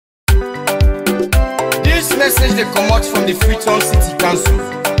message they come out from the Freetown City Council.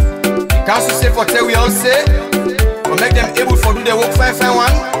 The council say for tell we all say, to make them able to do their work fine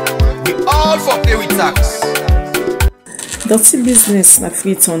one, we all for pay with tax. Dirty business na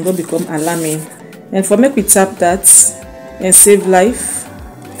Freetown don't become alarming. And for make we tap that and save life,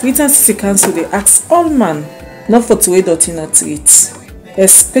 Freetown City Council they ask all man not for to wear dirty not treat,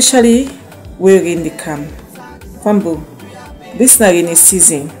 especially where rain the come. Fambo, this na rainy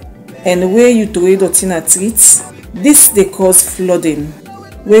season, and where you to wear dirty not treat, this they cause flooding,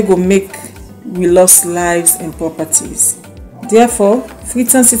 where go make we lost lives and properties. Therefore,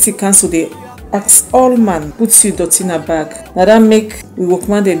 Freetown City Council they ask all man put you dirty in a bag. Now that make we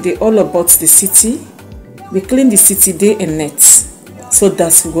workman they all about the city. We clean the city day and night, so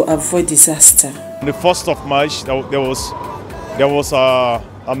that we go avoid disaster. On the 1st of March, there was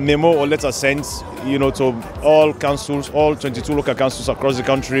a memo or letter sent, to all councils, all 22 local councils across the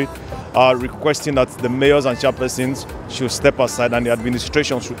country, requesting that the mayors and chairpersons should step aside and the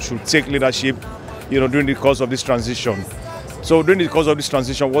administration should take leadership, during the course of this transition. So during the course of this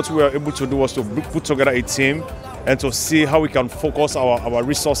transition, what we were able to do was to put together a team and to see how we can focus our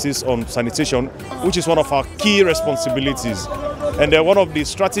resources on sanitation, which is one of our key responsibilities. And one of the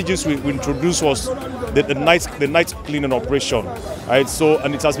strategies we introduced was the night cleaning operation. Right?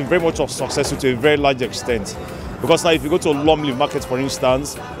 And it has been very much successful to a very large extent. Because now if you go to Lumley Market, for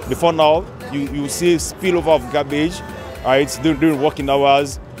instance, before now, you see spillover of garbage, right, during working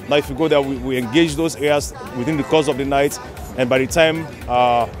hours. Now if you go there, we engage those areas within the course of the night, and by the time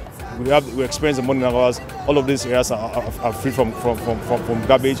we experience the morning hours, all of these areas are free from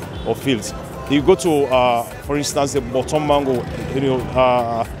garbage or fields. You go to, for instance, the Bottom Mango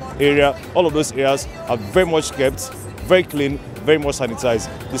area, all of those areas are very much kept, very clean, very much sanitized.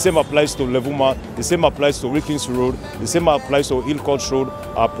 The same applies to Levuma, the same applies to Wilkins Road, the same applies to Hillcourt Road,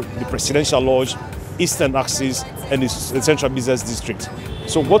 the Presidential Lodge, Eastern Axis, and the Central Business District.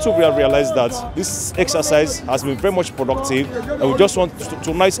 So what we have realized that this exercise has been very much productive, and we just want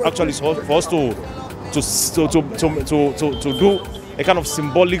tonight actually for us to do a kind of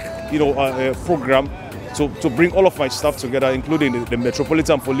symbolic, program to bring all of my staff together, including the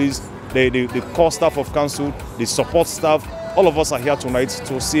Metropolitan Police, the core staff of council, the support staff. All of us are here tonight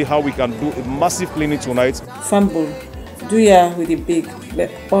to see how we can do a massive cleaning tonight. Fambo, do ya with the big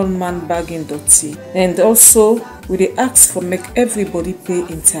all-man bagging dirty, and also we dey ask for make everybody pay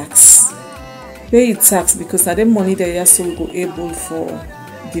in tax. Pay in tax because na the money they are so we go able for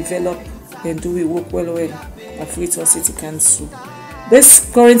develop and do we work well at Freetown City Council.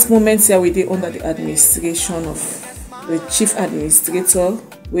 This current moment here we dey under the administration of the Chief Administrator,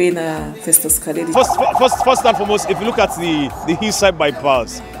 when Festus Kadedi. First and foremost, if you look at the hillside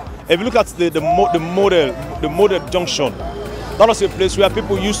bypass, if you look at the model junction, that was a place where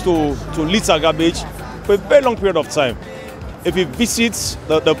people used to litter garbage for a very long period of time. If you visit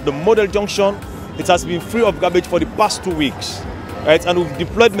the model junction, it has been free of garbage for the past 2 weeks, right? And we've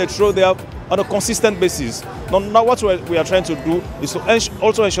deployed metro there on a consistent basis. Now what we are trying to do is to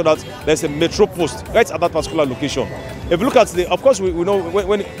also ensure that there's a metro post right at that particular location. If you look at of course we know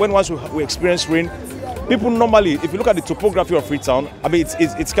when once we experience rain, people normally, if you look at the topography of Freetown, I mean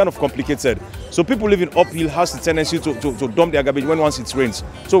it's kind of complicated. So people living uphill has the tendency to dump their garbage once it rains.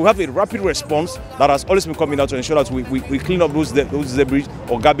 So we have a rapid response that has always been coming out to ensure that we clean up those debris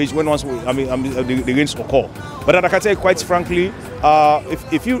or garbage once the rains occur. But I can tell you quite frankly,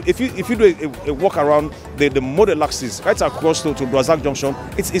 if you do a walk around the model axis right across to Dwazak Junction,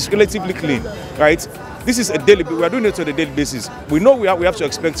 it's relatively clean, right? This is a daily. We are doing it on a daily basis. We know we have to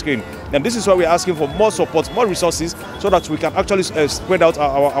expect rain, and this is why we are asking for more support, more resources, so that we can actually spread out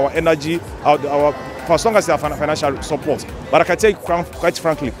our energy, for as long as they have financial support. But I can tell you quite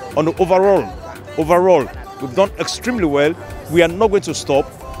frankly, on the overall, we've done extremely well. We are not going to stop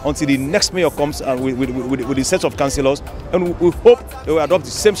until the next mayor comes with the set of councillors, and we hope they will adopt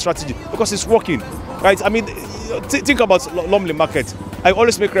the same strategy because it's working, right? I mean, think about Lumley Market. I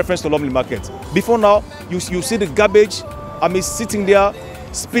always make reference to Lumley Market. Before now, you see the garbage, sitting there,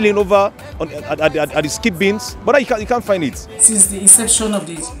 spilling over at the skip bins, but you can't find it. Since the inception of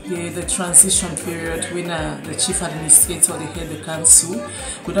the transition period, when the Chief Administrator they head the council,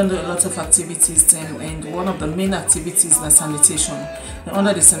 we've done a lot of activities, and one of the main activities is sanitation. And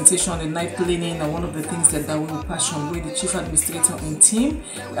under the sanitation, the night cleaning are one of the things that we will passion, where the Chief Administrator and team,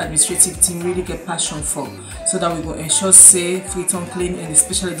 the administrative team really get passion for, so that we will ensure safe, Freetown clean, and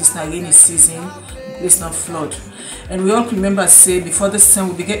especially this rainy season, it's not flood. And we all remember say before this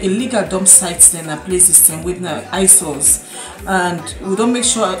time we get illegal dump sites then places then with eyesores, and we don't make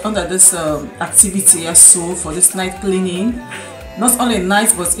sure under this activity so for this night cleaning Not only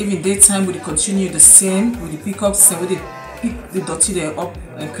night but even daytime we dey continue the same, we dey pick up same, we dey pick the dirty dem up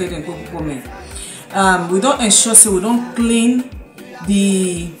and clear dem go women. We don ensure say we don clean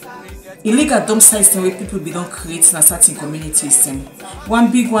the illegal dump sites wey people be don create na certain communities dem.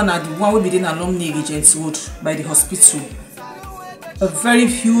 One big one na the one wey be dey along Regent Road by the hospital. A very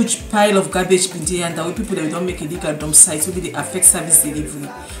huge pile of garbage bin dey, and that way people dem don make illegal dump sites wey dey affect service delivery.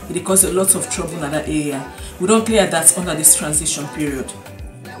 E dey cause a lot of trouble in that area. We don clear that under this transition period.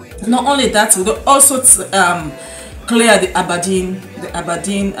 Not only that, we don also clear the Aberdeen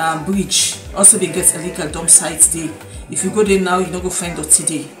bridge. Also dey get illegal dump sites there. If you go there now, you no go find dirty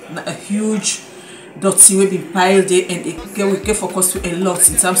there. Na a huge dirty wey been piled there, and we get focus to a lot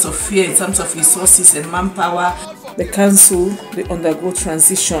in terms of fear, in terms of resources and manpower. The council they undergo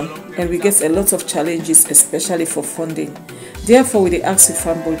transition, and we get a lot of challenges, especially for funding. Therefore, we dey ask the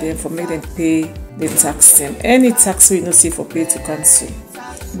family them for make them pay the tax them. Any tax we no see for pay to council,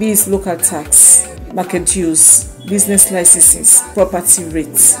 be it local tax, market dues, business licenses, property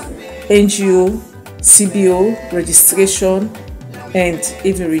rates, NGO, CBO registration, and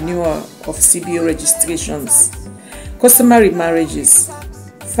even renewal of CBO registrations, customary marriages,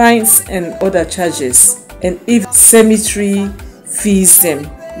 fines and other charges, and even cemetery fees them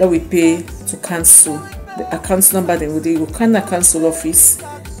that we pay to council. The account number then will go kind of council office,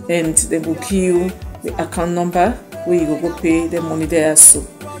 and they will give you the account number where you go pay the money there. So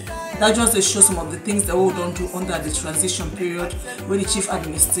that just to show some of the things that we don't do under the transition period, where the chief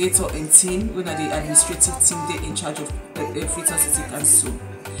administrator and team, when the administrative team they in charge of Freetown City Council.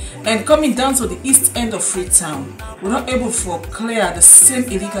 And coming down to the east end of Freetown, we're not able to clear the same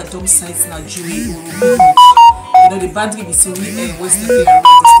illegal dump sites in Nigeria. You know, the boundary between western area of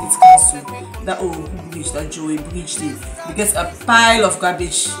the state council, that bridge, that Joey bridge there, they get a pile of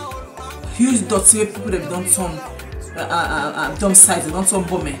garbage, huge dirty where people have done some dump sites, they don't some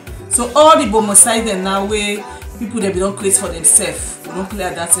bombing. So all the bomber sites then now where people they don't create for themselves, we don't clear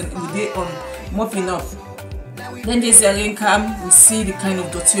that, and we dey on mopping up. Then there's a rain cam, we see the kind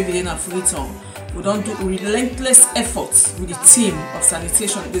of dirty we in Freetown. We don't do relentless efforts with the team of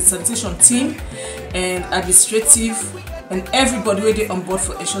sanitation, the sanitation team and administrative and everybody where they on board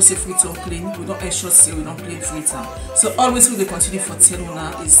for ensure say Freetown clean. We don't ensure say we don't clean Freetown. So always we continue for tell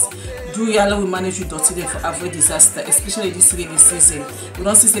now is do yalla we manage with dirty them for avoid disaster, especially this rainy season. We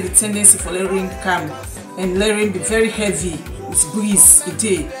don't see the tendency for let rain come and let rain be very heavy with breeze a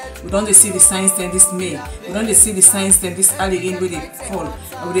day. We don't see the signs then this May. We don't see the signs then this early rain where they fall.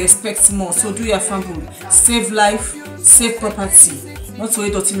 And we expect more. So do your family. Save life, save property. Not to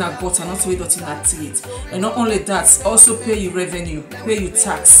wait in a gutter, not to wait in a treat. And not only that, also pay your revenue, pay your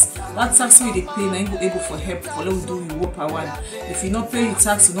tax. That tax we they pay, now you go able for help for let do you work per one. If you not pay your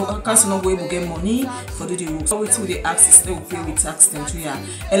tax, you know, council not go able to get money for do the work. So wait till they ask is they will pay with tax then to ya.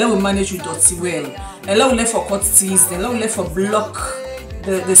 And let we manage your dirty well. And let we left for cut trees, then let we left for block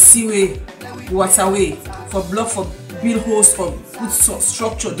the seaway, the waterway, for block for build holes for good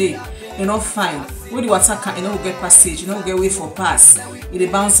structure there. You know fine. Where the water can you know get passage, you know get way for pass.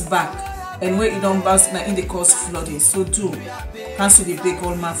 It bounce back, and where it don't bounce now in the cause flooding. So do cancel the big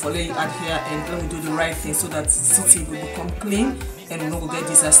old man for let you adhere and let we do the right thing so that the city will become clean and we no go get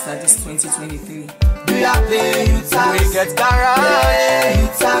disaster this 2023. Do ya pay you tax? We get garage. You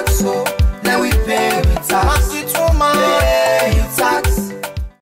tax so then we pay we tax.